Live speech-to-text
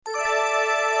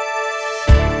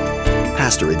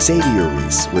Pastor Xavier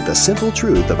Reese with the simple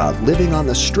truth about living on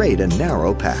the straight and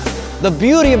narrow path. The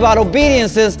beauty about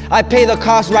obedience is I pay the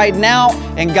cost right now,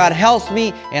 and God helps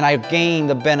me, and I gain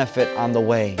the benefit on the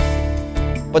way.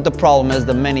 But the problem is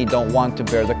the many don't want to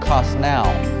bear the cost now.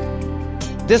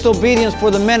 Disobedience for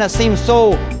the minute seems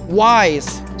so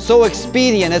wise, so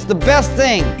expedient. It's the best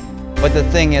thing. But the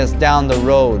thing is, down the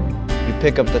road, you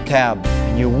pick up the tab,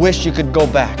 and you wish you could go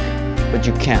back, but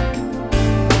you can't.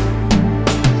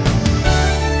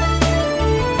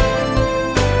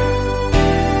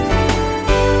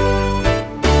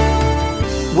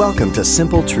 Welcome to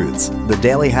Simple Truths, the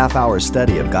daily half-hour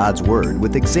study of God's Word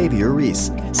with Xavier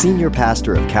Reese, Senior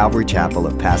Pastor of Calvary Chapel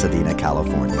of Pasadena,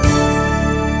 California.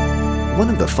 One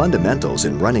of the fundamentals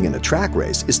in running in a track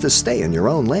race is to stay in your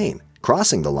own lane.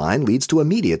 Crossing the line leads to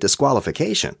immediate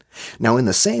disqualification. Now, in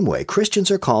the same way, Christians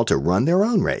are called to run their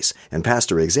own race, and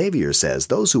Pastor Xavier says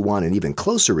those who want an even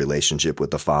closer relationship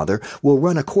with the Father will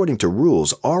run according to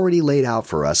rules already laid out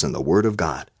for us in the Word of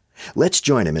God. Let's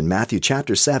join him in Matthew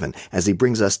chapter 7 as he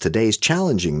brings us today's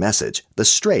challenging message, the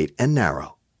straight and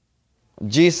narrow.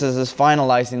 Jesus is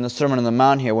finalizing the Sermon on the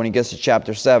Mount here when he gets to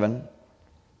chapter 7.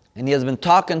 And he has been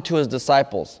talking to his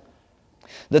disciples.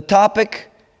 The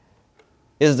topic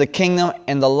is the kingdom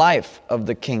and the life of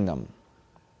the kingdom.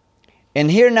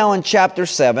 And here now in chapter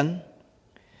 7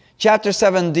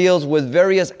 deals with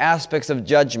various aspects of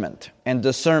judgment and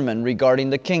discernment regarding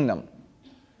the kingdom.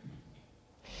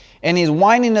 And he's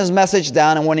winding his message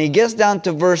down, and when he gets down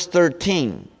to verse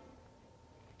 13,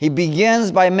 he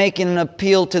begins by making an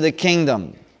appeal to the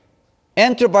kingdom.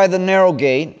 Enter by the narrow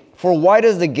gate, for wide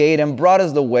is the gate and broad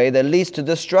is the way that leads to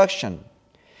destruction.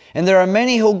 And there are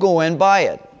many who go in by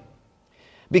it.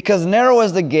 Because narrow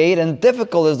is the gate and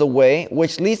difficult is the way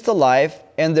which leads to life,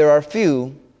 and there are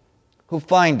few who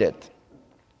find it.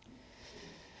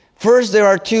 First, there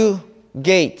are two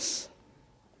gates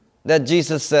that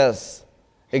Jesus says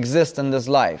exist in this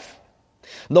life.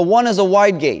 The one is a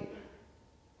wide gate.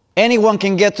 Anyone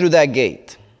can get through that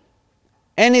gate.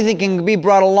 Anything can be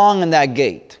brought along in that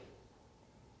gate.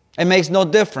 It makes no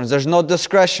difference. There's no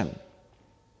discretion.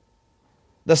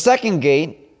 The second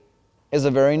gate is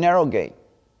a very narrow gate.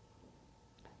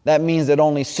 That means that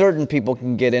only certain people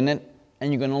can get in it,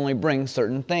 and you can only bring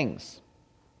certain things.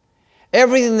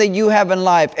 Everything that you have in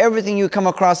life, everything you come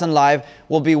across in life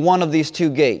will be one of these two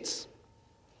gates.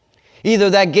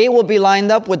 Either that gate will be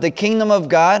lined up with the kingdom of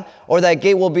God, or that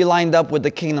gate will be lined up with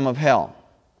the kingdom of hell.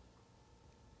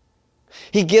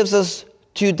 He gives us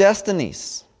two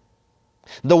destinies.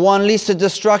 The one leads to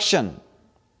destruction,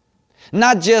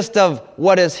 not just of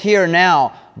what is here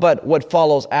now, but what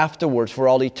follows afterwards for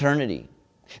all eternity.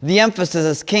 The emphasis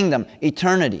is kingdom,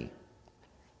 eternity.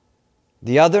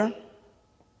 The other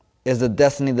is the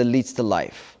destiny that leads to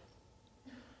life.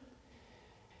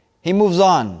 He moves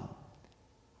on.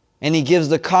 And he gives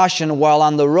the caution while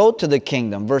on the road to the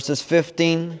kingdom, verses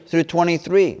 15 through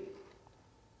 23.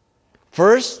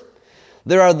 First,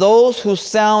 there are those who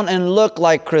sound and look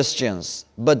like Christians,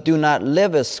 but do not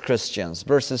live as Christians,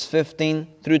 verses 15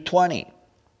 through 20.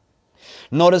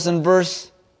 Notice in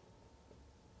verse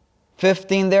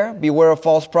 15 there, beware of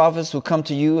false prophets who come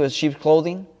to you as sheep's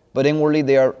clothing, but inwardly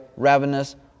they are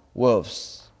ravenous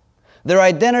wolves. Their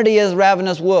identity is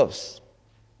ravenous wolves.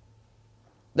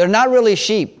 They're not really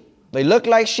sheep. They look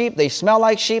like sheep, they smell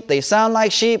like sheep, they sound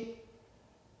like sheep.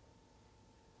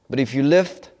 But if you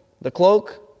lift the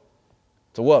cloak,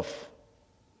 it's a wolf.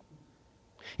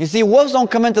 You see, wolves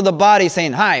don't come into the body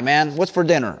saying, "Hi, man, what's for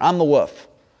dinner? I'm the wolf."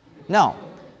 No.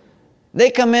 They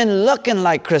come in looking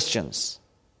like Christians,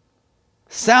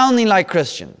 sounding like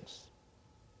Christians.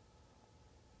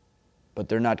 But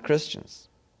they're not Christians.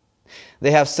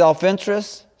 They have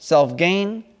self-interest,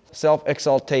 self-gain,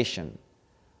 self-exaltation.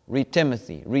 Read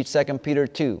Timothy. Read 2 Peter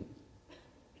 2.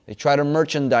 They try to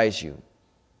merchandise you.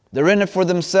 They're in it for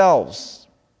themselves.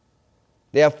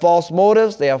 They have false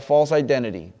motives. They have false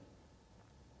identity.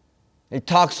 They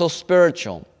talk so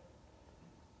spiritual.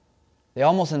 They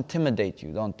almost intimidate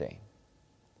you, don't they?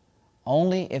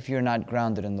 Only if you're not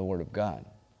grounded in the Word of God.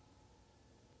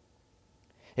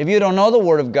 If you don't know the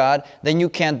Word of God, then you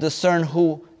can't discern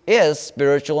who is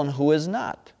spiritual and who is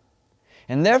not.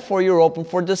 And therefore, you're open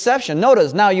for deception.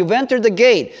 Notice, now you've entered the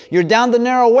gate. You're down the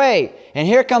narrow way. And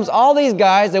here comes all these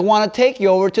guys that want to take you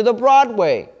over to the broad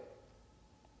way.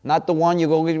 Not the one you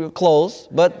go get your clothes,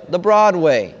 but the broad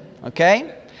way.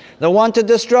 Okay? The one to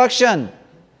destruction.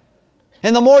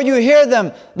 And the more you hear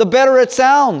them, the better it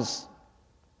sounds.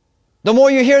 The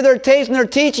more you hear their tapes and their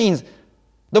teachings,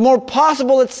 the more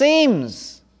possible it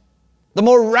seems. The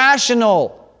more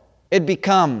rational it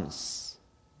becomes.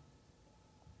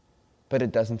 But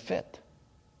it doesn't fit.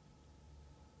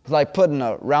 It's like putting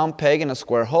a round peg in a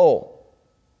square hole.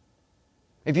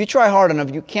 If you try hard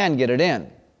enough, you can get it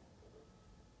in.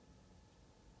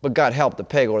 But God help the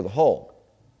peg or the hole.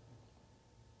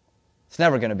 It's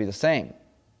never going to be the same.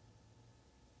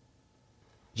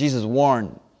 Jesus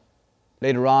warned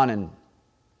later on in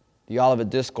the Olivet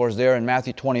Discourse there in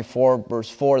Matthew 24, verse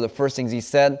 4, the first things he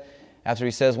said, after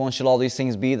he says, when shall all these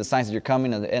things be, the signs that you're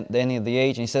coming at the end of the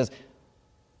age? And he says,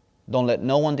 don't let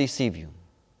no one deceive you.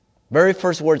 Very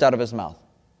first words out of his mouth.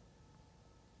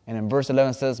 And in verse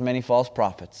 11 says, many false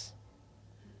prophets.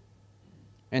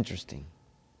 Interesting.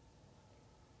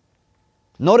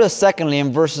 Notice secondly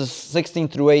in verses 16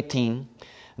 through 18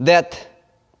 that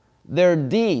their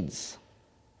deeds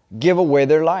give away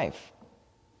their life.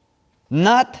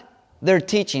 Not their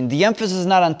teaching. The emphasis is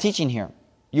not on teaching here.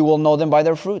 You will know them by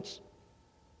their fruits.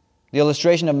 The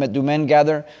illustration of do men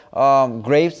gather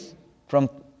grapes from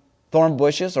thorn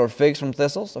bushes or figs from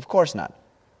thistles? Of course not.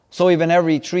 So even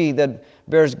every tree that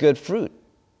bears good fruit.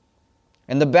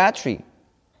 And the bad tree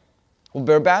will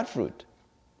bear bad fruit.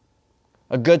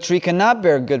 A good tree cannot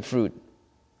bear good fruit,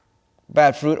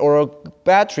 bad fruit, or a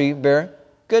bad tree bear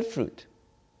good fruit.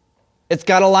 It's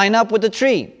got to line up with the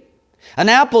tree. An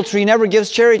apple tree never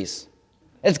gives cherries.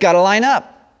 It's got to line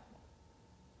up.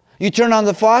 You turn on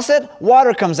the faucet,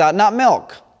 water comes out, not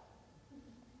milk.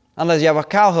 Unless you have a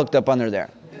cow hooked up under there.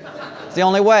 It's the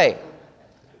only way.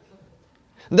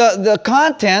 The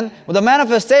content, the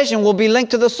manifestation will be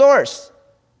linked to the source.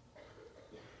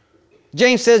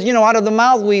 James says, out of the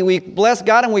mouth we bless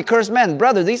God and we curse men.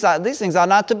 Brother, these things ought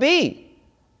not to be.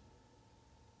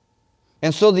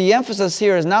 And so the emphasis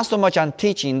here is not so much on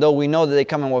teaching, though we know that they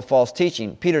come in with false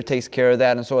teaching. Peter takes care of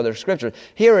that and so other scriptures.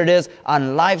 Here it is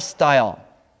on lifestyle.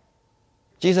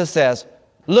 Jesus says,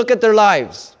 look at their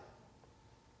lives.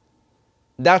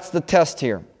 That's the test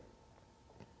here.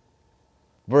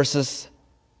 Verses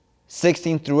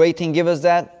 16 through 18 give us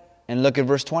that. And look at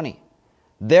verse 20.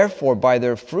 Therefore, by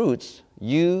their fruits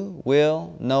you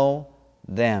will know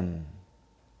them.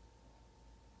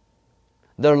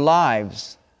 Their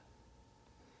lives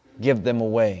give them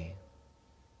away.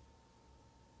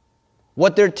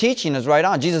 What they're teaching is right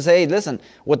on. Jesus said, hey, listen,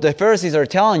 what the Pharisees are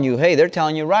telling you, hey, they're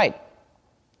telling you right.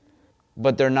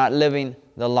 But they're not living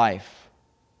the life.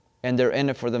 And they're in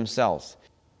it for themselves.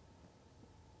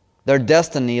 Their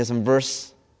destiny is in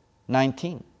verse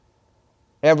 19.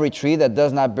 Every tree that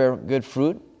does not bear good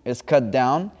fruit is cut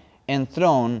down and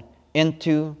thrown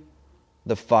into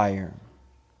the fire.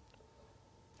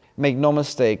 Make no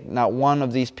mistake, not one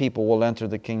of these people will enter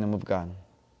the kingdom of God.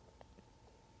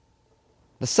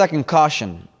 The second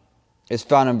caution is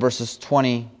found in verses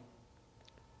 21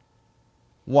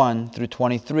 through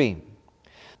 23.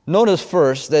 Notice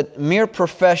first that mere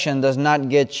profession does not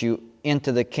get you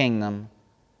into the kingdom,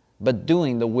 but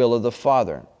doing the will of the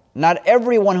Father. Not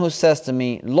everyone who says to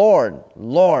me, Lord,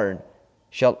 Lord,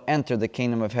 shall enter the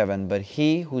kingdom of heaven, but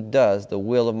he who does the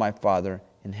will of my Father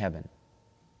in heaven.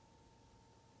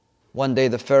 One day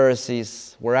the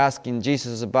Pharisees were asking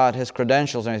Jesus about his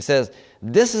credentials, and he says,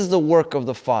 this is the work of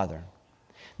the Father,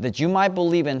 that you might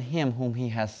believe in him whom he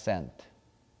has sent.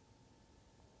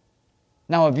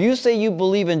 Now, if you say you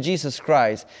believe in Jesus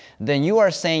Christ, then you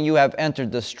are saying you have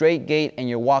entered the straight gate and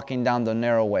you're walking down the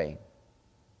narrow way.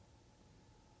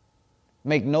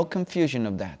 Make no confusion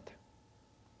of that.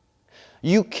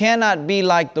 You cannot be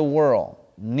like the world,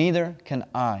 neither can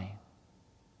I.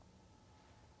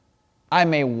 I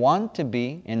may want to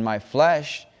be in my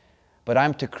flesh, but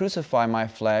I'm to crucify my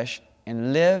flesh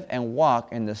and live and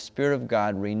walk in the Spirit of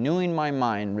God, renewing my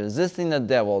mind, resisting the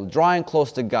devil, drawing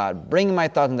close to God, bringing my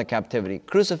thoughts into captivity,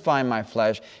 crucifying my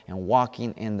flesh, and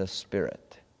walking in the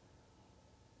Spirit.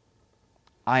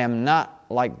 I am not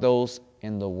like those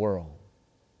in the world.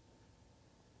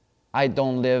 I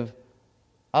don't live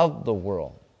of the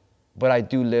world, but I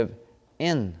do live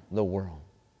in the world.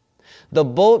 The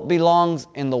boat belongs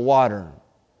in the water,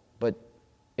 but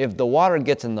if the water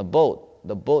gets in the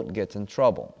boat gets in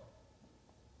trouble.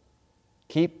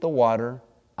 Keep the water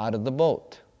out of the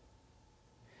boat.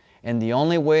 And the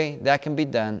only way that can be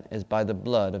done is by the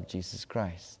blood of Jesus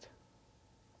Christ.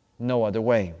 No other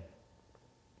way.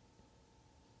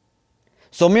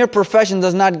 So mere profession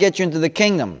does not get you into the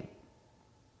kingdom,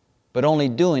 but only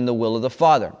doing the will of the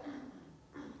Father.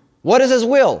 What is His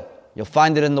will? You'll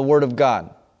find it in the Word of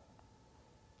God.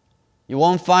 You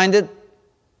won't find it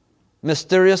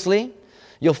mysteriously.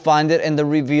 You'll find it in the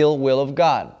revealed will of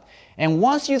God. And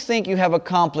once you think you have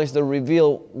accomplished the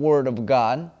revealed Word of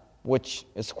God, which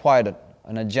is quite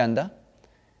an agenda,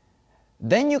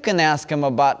 then you can ask Him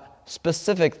about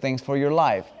specific things for your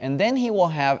life. And then He will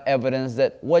have evidence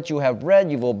that what you have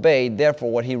read, you've obeyed. Therefore,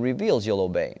 what He reveals, you'll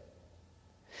obey.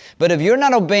 But if you're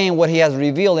not obeying what He has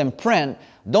revealed in print,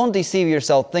 don't deceive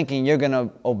yourself thinking you're going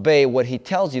to obey what He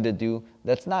tells you to do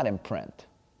that's not in print.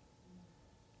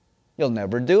 You'll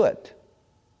never do it.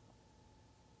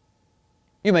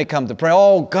 You may come to pray,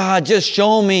 oh God, just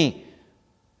show me.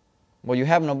 Well, you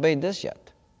haven't obeyed this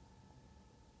yet.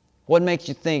 What makes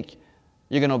you think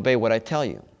you're going to obey what I tell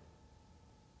you?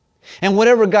 And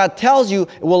whatever God tells you,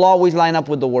 it will always line up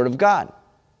with the Word of God,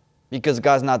 because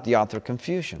God's not the author of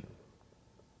confusion.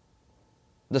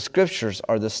 The Scriptures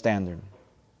are the standard.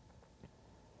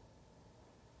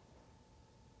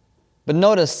 But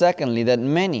notice, secondly, that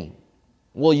many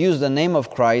will use the name of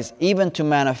Christ even to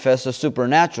manifest the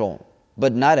supernatural,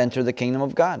 but not enter the kingdom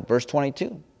of God. Verse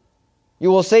 22. You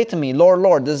will say to me, Lord,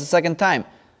 Lord. This is the second time.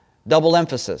 Double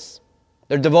emphasis.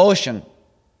 Their devotion,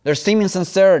 their seeming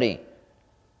sincerity.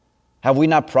 Have we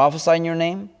not prophesied in your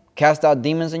name? Cast out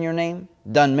demons in your name?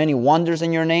 Done many wonders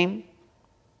in your name?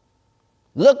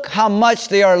 Look how much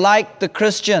they are like the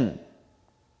Christian.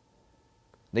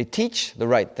 They teach the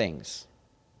right things.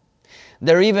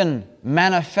 They're even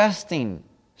manifesting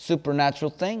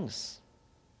supernatural things.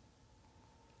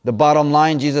 The bottom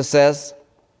line, Jesus says,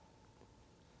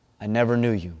 I never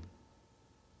knew you.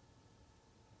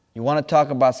 You want to talk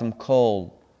about some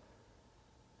cold,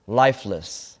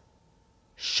 lifeless,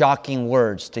 shocking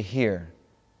words to hear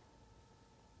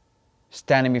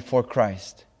standing before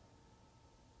Christ.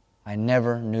 I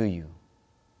never knew you.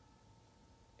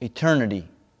 Eternity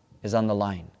is on the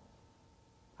line.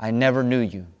 I never knew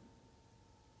you.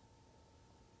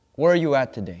 Where are you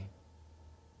at today?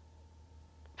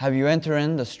 Have you entered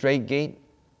in the straight gate?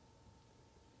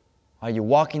 Are you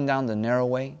walking down the narrow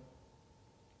way?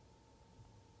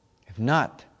 If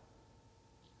not,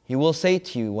 He will say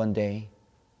to you one day,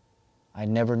 I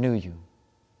never knew you.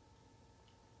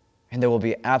 And there will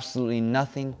be absolutely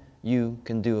nothing you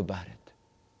can do about it.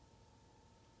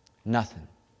 Nothing.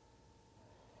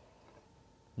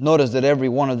 Notice that every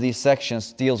one of these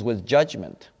sections deals with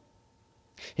judgment.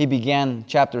 He began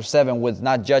chapter 7 with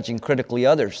not judging critically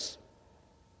others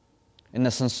in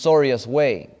a censorious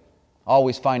way,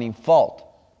 always finding fault.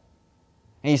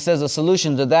 And he says the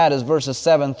solution to that is verses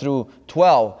 7 through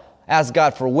 12. Ask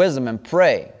God for wisdom and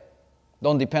pray.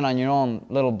 Don't depend on your own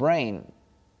little brain.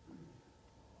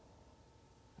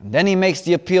 And then he makes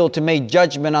the appeal to make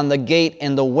judgment on the gate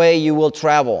and the way you will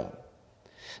travel.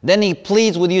 Then he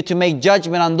pleads with you to make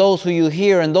judgment on those who you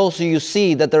hear and those who you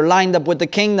see, that they're lined up with the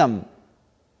kingdom.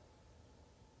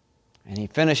 And he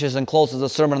finishes and closes the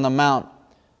Sermon on the Mount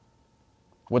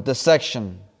with the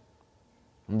section,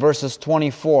 verses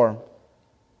 24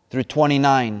 through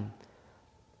 29.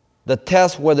 The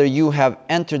test whether you have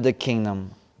entered the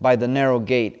kingdom by the narrow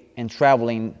gate and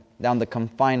traveling down the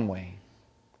confined way.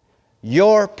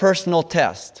 Your personal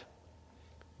test.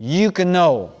 You can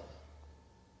know.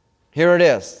 Here it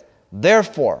is.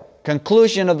 Therefore,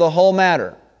 conclusion of the whole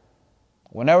matter.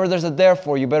 Whenever there's a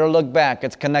therefore, you better look back.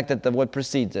 It's connected to what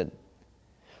precedes it.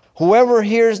 Whoever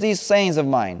hears these sayings of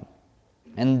mine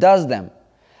and does them,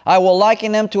 I will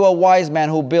liken him to a wise man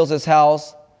who builds his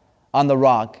house on the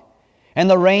rock. And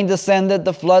the rain descended,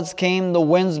 the floods came, the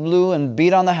winds blew and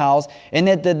beat on the house, and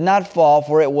it did not fall,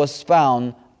 for it was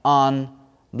found on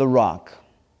the rock.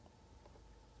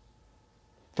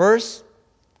 First,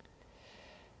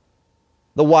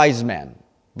 the wise man,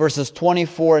 verses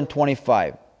 24 and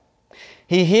 25.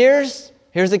 He hears,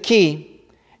 here's the key,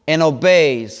 and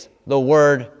obeys the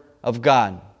word of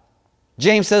God.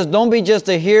 James says, don't be just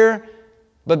a hearer,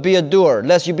 but be a doer,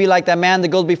 lest you be like that man that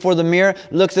goes before the mirror,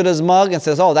 looks at his mug and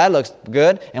says, oh, that looks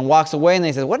good, and walks away, and then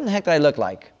he says, what in the heck did I look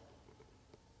like?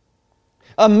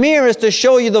 A mirror is to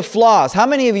show you the flaws. How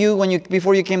many of you,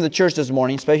 before you came to church this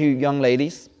morning, especially you young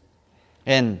ladies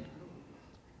and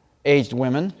aged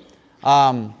women,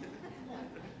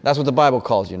 that's what the Bible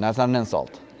calls you, that's not an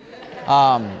insult,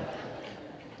 got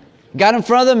in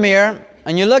front of the mirror,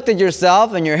 and you looked at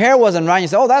yourself and your hair wasn't right, and you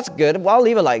said, oh, that's good, well, I'll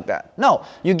leave it like that. No,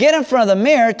 you get in front of the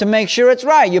mirror to make sure it's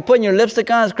right. You're putting your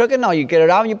lipstick on, it's crooked. No, you get it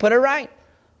out and you put it right.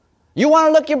 You want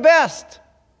to look your best.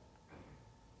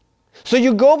 So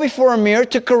you go before a mirror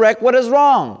to correct what is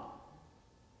wrong.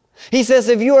 He says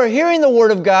if you are hearing the word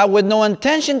of God with no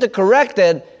intention to correct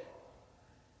it,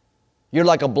 you're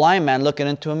like a blind man looking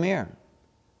into a mirror.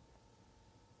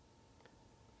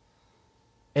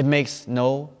 It makes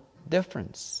no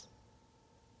difference.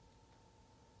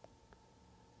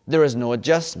 There is no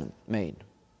adjustment made.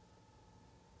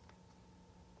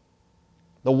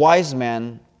 The wise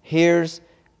man hears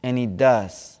and he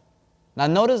does Now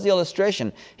notice the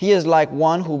illustration. He is like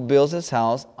one who builds his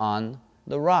house on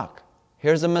the rock.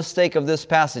 Here's a mistake of this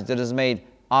passage that is made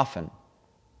often.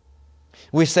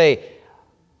 We say,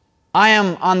 I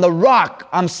am on the rock.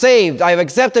 I'm saved. I've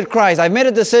accepted Christ. I've made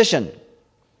a decision.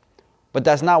 But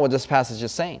that's not what this passage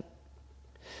is saying.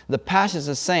 The passage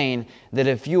is saying that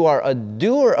if you are a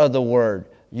doer of the word,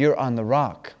 you're on the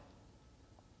rock.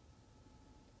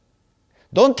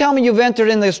 Don't tell me you've entered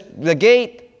in the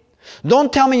gate.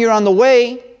 Don't tell me you're on the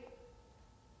way.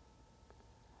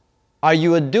 Are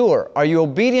you a doer? Are you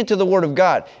obedient to the Word of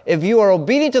God? If you are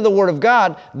obedient to the Word of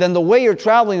God, then the way you're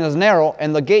traveling is narrow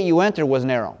and the gate you enter was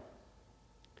narrow.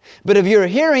 But if you're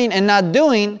hearing and not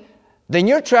doing, then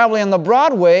you're traveling on the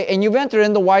broad way and you've entered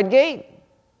in the wide gate.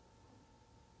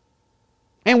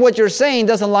 And what you're saying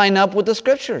doesn't line up with the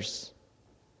Scriptures.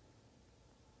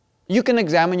 You can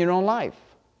examine your own life.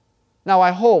 Now,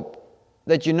 I hope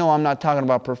that you know I'm not talking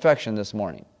about perfection this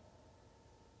morning,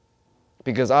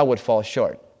 because I would fall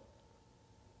short.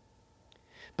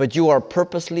 But you are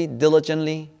purposely,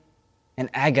 diligently, and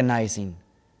agonizing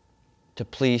to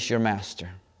please your Master.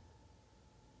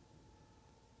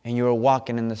 And you are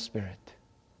walking in the Spirit.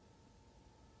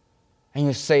 And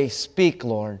you say, speak,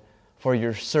 Lord, for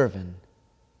your servant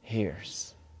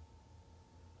hears.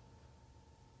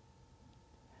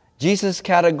 Jesus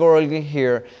categorically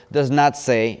here does not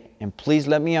say, and please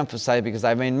let me emphasize because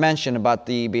I've made mention about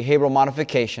the behavioral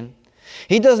modification.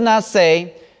 He does not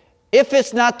say, if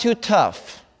it's not too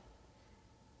tough.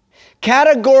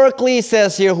 Categorically he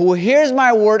says here, who hears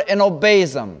my word and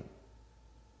obeys them.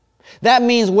 That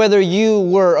means whether you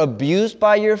were abused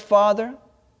by your father,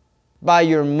 by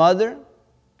your mother,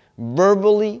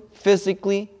 verbally,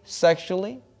 physically,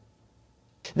 sexually.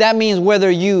 That means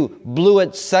whether you blew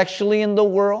it sexually in the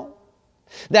world.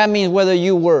 That means whether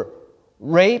you were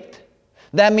raped.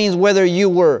 That means whether you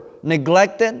were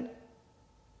neglected.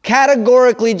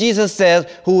 Categorically, Jesus says,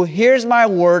 who hears my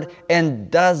word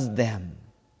and does them.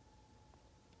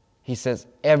 He says,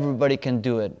 everybody can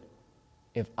do it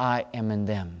if I am in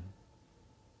them.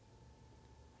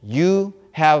 You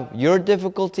have your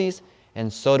difficulties,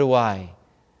 and so do I.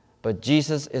 But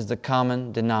Jesus is the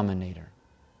common denominator.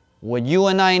 What you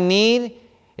and I need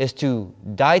is to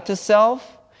die to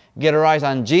self, get our eyes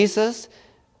on Jesus,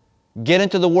 get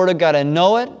into the Word of God and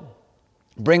know it,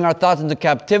 bring our thoughts into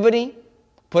captivity,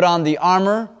 put on the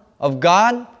armor of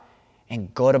God,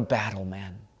 and go to battle,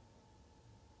 man.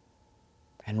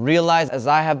 And realize, as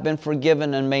I have been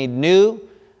forgiven and made new,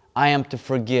 I am to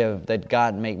forgive that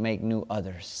God may make new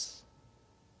others.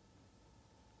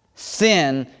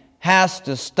 Sin has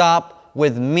to stop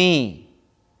with me.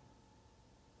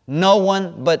 No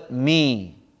one but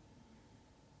me.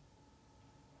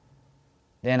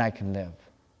 Then I can live.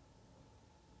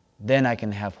 Then I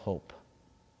can have hope.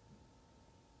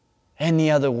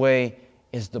 Any other way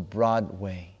is the broad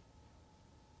way.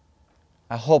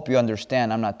 I hope you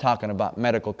understand I'm not talking about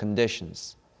medical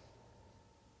conditions.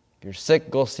 If you're sick,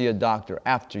 go see a doctor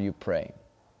after you pray.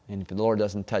 And if the Lord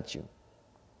doesn't touch you.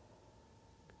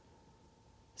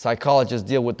 Psychologists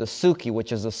deal with the psyche,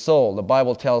 which is the soul. The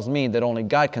Bible tells me that only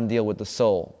God can deal with the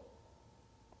soul.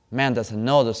 Man doesn't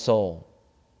know the soul.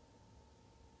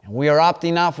 And we are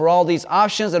opting out for all these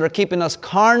options that are keeping us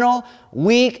carnal,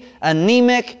 weak,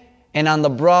 anemic, and on the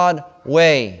broad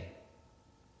way.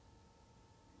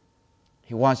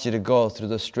 He wants you to go through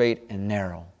the straight and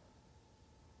narrow.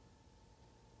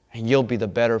 And you'll be the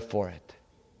better for it.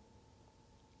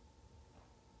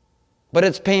 But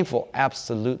it's painful,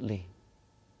 absolutely.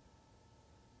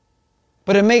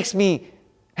 But it makes me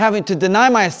having to deny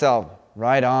myself.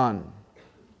 Right on.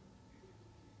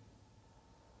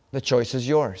 The choice is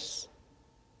yours.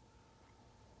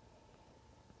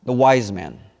 The wise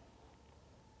man.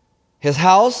 His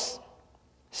house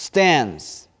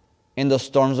stands in the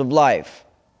storms of life.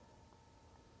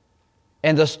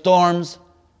 And the storms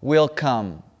will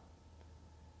come.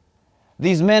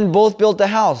 These men both built a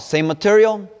house, same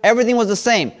material, everything was the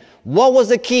same. What was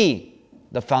the key?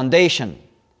 The foundation.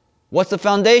 What's the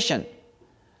foundation?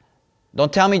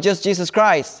 Don't tell me just Jesus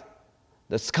Christ.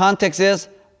 The context is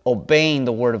obeying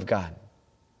the Word of God.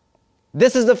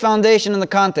 This is the foundation in the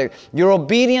context. Your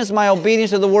obedience, my obedience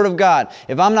to the Word of God.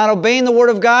 If I'm not obeying the Word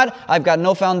of God, I've got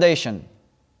no foundation.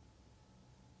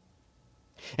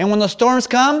 And when the storms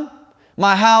come,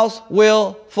 my house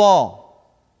will fall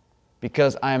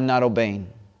because I am not obeying.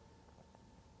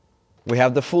 We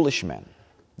have the foolish man,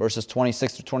 verses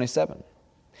 26 to 27.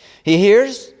 He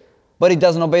hears, but he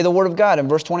doesn't obey the Word of God in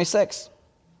verse 26.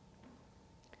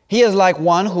 He is like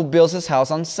one who builds his house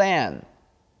on sand.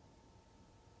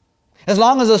 As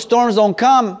long as the storms don't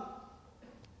come,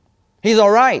 he's all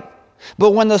right.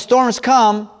 But when the storms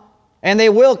come, and they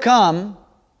will come,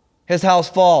 his house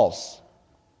falls.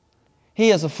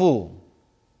 He is a fool.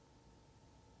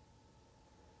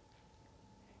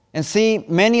 And see,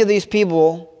 many of these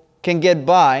people can get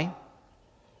by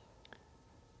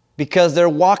because they're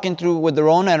walking through with their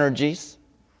own energies,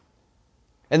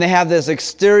 and they have this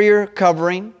exterior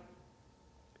covering.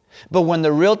 But when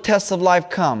the real tests of life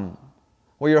come,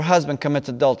 where your husband commits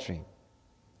adultery,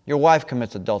 your wife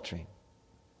commits adultery,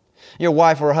 your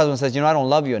wife or her husband says, I don't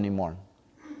love you anymore.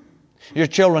 Your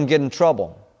children get in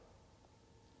trouble.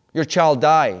 Your child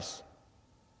dies.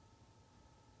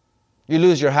 You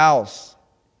lose your house.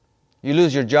 You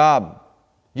lose your job.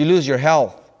 You lose your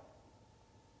health.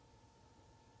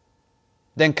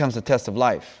 Then comes the test of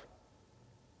life.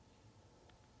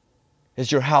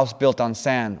 Is your house built on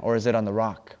sand or is it on the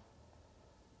rock?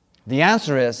 The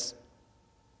answer is,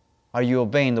 are you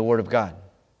obeying the Word of God?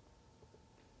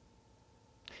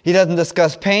 He doesn't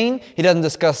discuss pain. He doesn't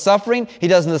discuss suffering. He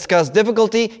doesn't discuss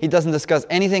difficulty. He doesn't discuss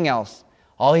anything else.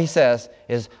 All he says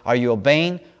is, are you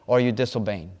obeying or are you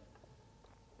disobeying?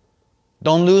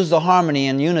 Don't lose the harmony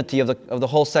and unity of the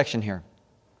whole section here.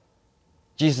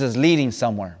 Jesus is leading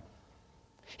somewhere.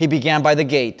 He began by the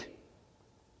gate,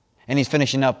 and he's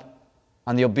finishing up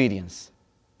on the obedience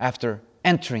after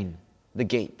entering the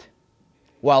gate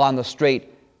while on the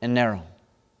straight and narrow.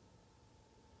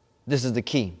 This is the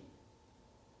key.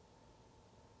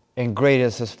 And great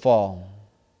is his fall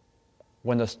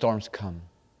when the storms come,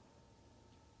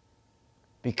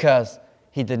 because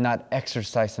he did not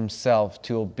exercise himself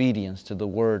to obedience to the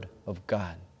Word of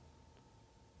God.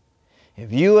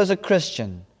 If you as a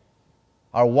Christian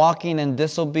are walking in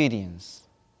disobedience,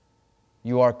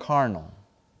 you are carnal,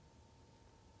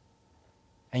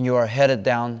 and you are headed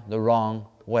down the wrong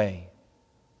way.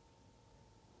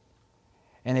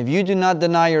 And if you do not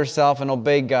deny yourself and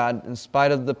obey God in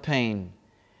spite of the pain,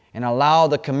 and allow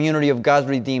the community of God's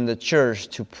redeemed, the church,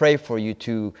 to pray for you,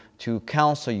 to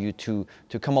counsel you, to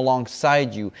come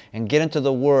alongside you, and get into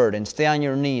the Word, and stay on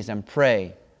your knees and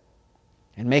pray,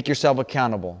 and make yourself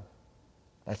accountable,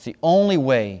 that's the only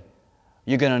way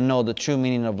you're going to know the true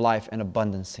meaning of life and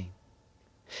abundancy.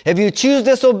 If you choose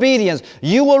disobedience,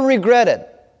 you will regret it.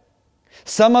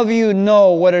 Some of you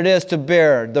know what it is to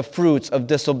bear the fruits of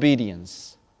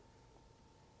disobedience.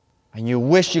 And you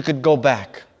wish you could go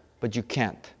back, but you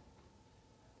can't.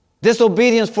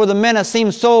 Disobedience for the men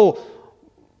seems so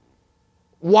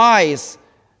wise,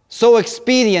 so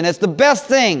expedient. It's the best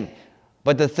thing.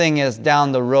 But the thing is,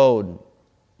 down the road,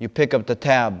 you pick up the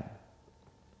tab.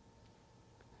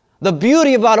 The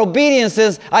beauty about obedience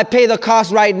is I pay the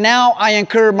cost right now, I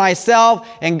incur myself,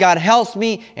 and God helps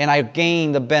me, and I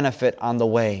gain the benefit on the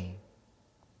way.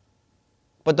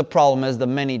 But the problem is the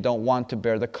many don't want to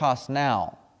bear the cost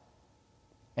now.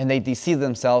 And they deceive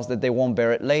themselves that they won't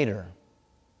bear it later.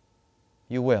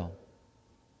 You will.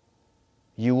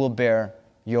 You will bear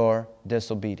your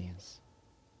disobedience,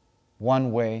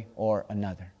 one way or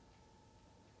another.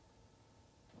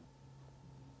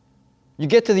 You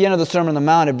get to the end of the Sermon on the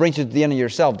Mount, it brings you to the end of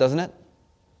yourself, doesn't it?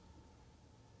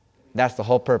 That's the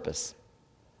whole purpose.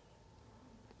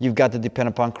 You've got to depend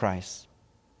upon Christ.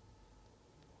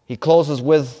 He closes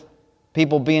with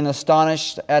people being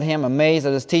astonished at him, amazed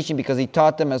at his teaching, because he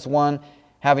taught them as one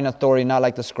having authority, not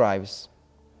like the scribes.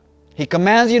 He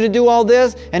commands you to do all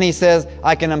this, and he says,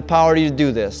 I can empower you to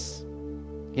do this.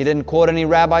 He didn't quote any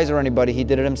rabbis or anybody. He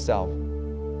did it himself.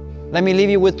 Let me leave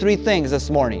you with 3 things this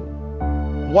morning.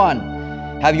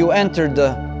 1, have you entered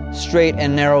the straight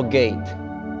and narrow gate?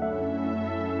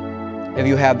 If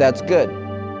you have, that's good.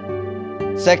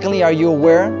 Secondly, are you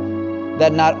aware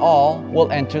that not all will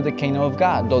enter the kingdom of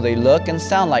God, though they look and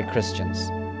sound like Christians?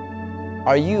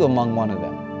 Are you among one of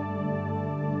them?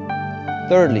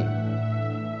 Thirdly,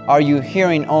 are you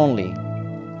hearing only,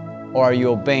 or are you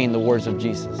obeying the words of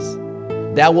Jesus?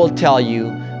 That will tell you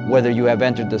whether you have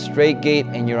entered the straight gate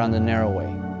and you're on the narrow way,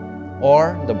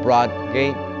 or the broad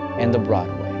gate and the broad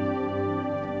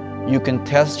way. You can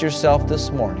test yourself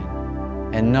this morning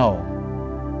and know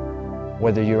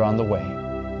whether you're on the way.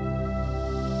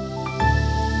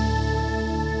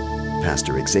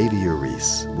 Pastor Xavier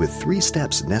Reese with 3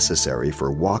 steps necessary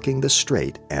for walking the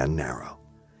straight and narrow.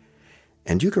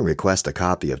 And you can request a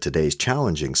copy of today's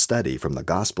challenging study from the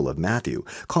Gospel of Matthew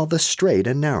called The Straight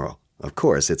and Narrow. Of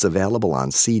course, it's available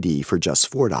on CD for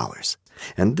just $4.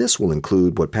 And this will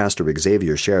include what Pastor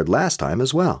Xavier shared last time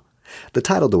as well. The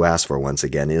title to ask for once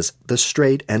again is The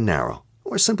Straight and Narrow,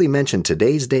 or simply mention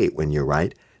today's date when you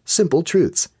write Simple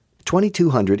Truths,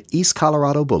 2200 East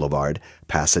Colorado Boulevard,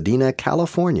 Pasadena,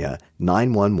 California,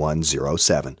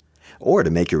 91107. Or to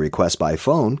make your request by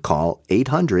phone, call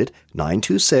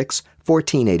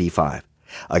 800-926-1485.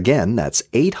 Again, that's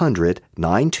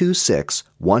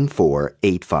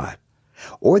 800-926-1485.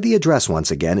 Or the address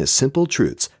once again is Simple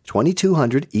Truths,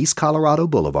 2200 East Colorado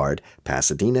Boulevard,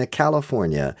 Pasadena,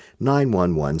 California,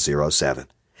 91107.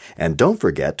 And don't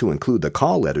forget to include the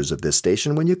call letters of this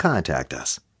station when you contact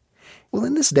us. Well,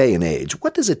 in this day and age,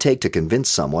 what does it take to convince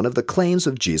someone of the claims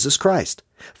of Jesus Christ?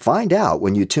 Find out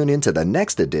when you tune into the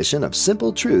next edition of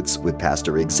Simple Truths with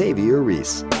Pastor Xavier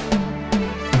Reese.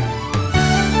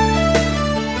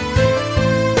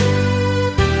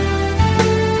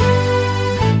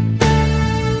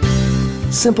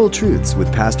 Simple Truths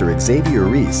with Pastor Xavier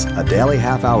Reese, a daily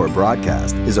half-hour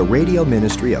broadcast, is a radio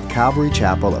ministry of Calvary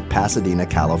Chapel of Pasadena,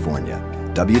 California.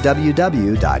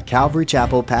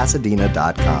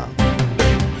 www.calvarychapelpasadena.com.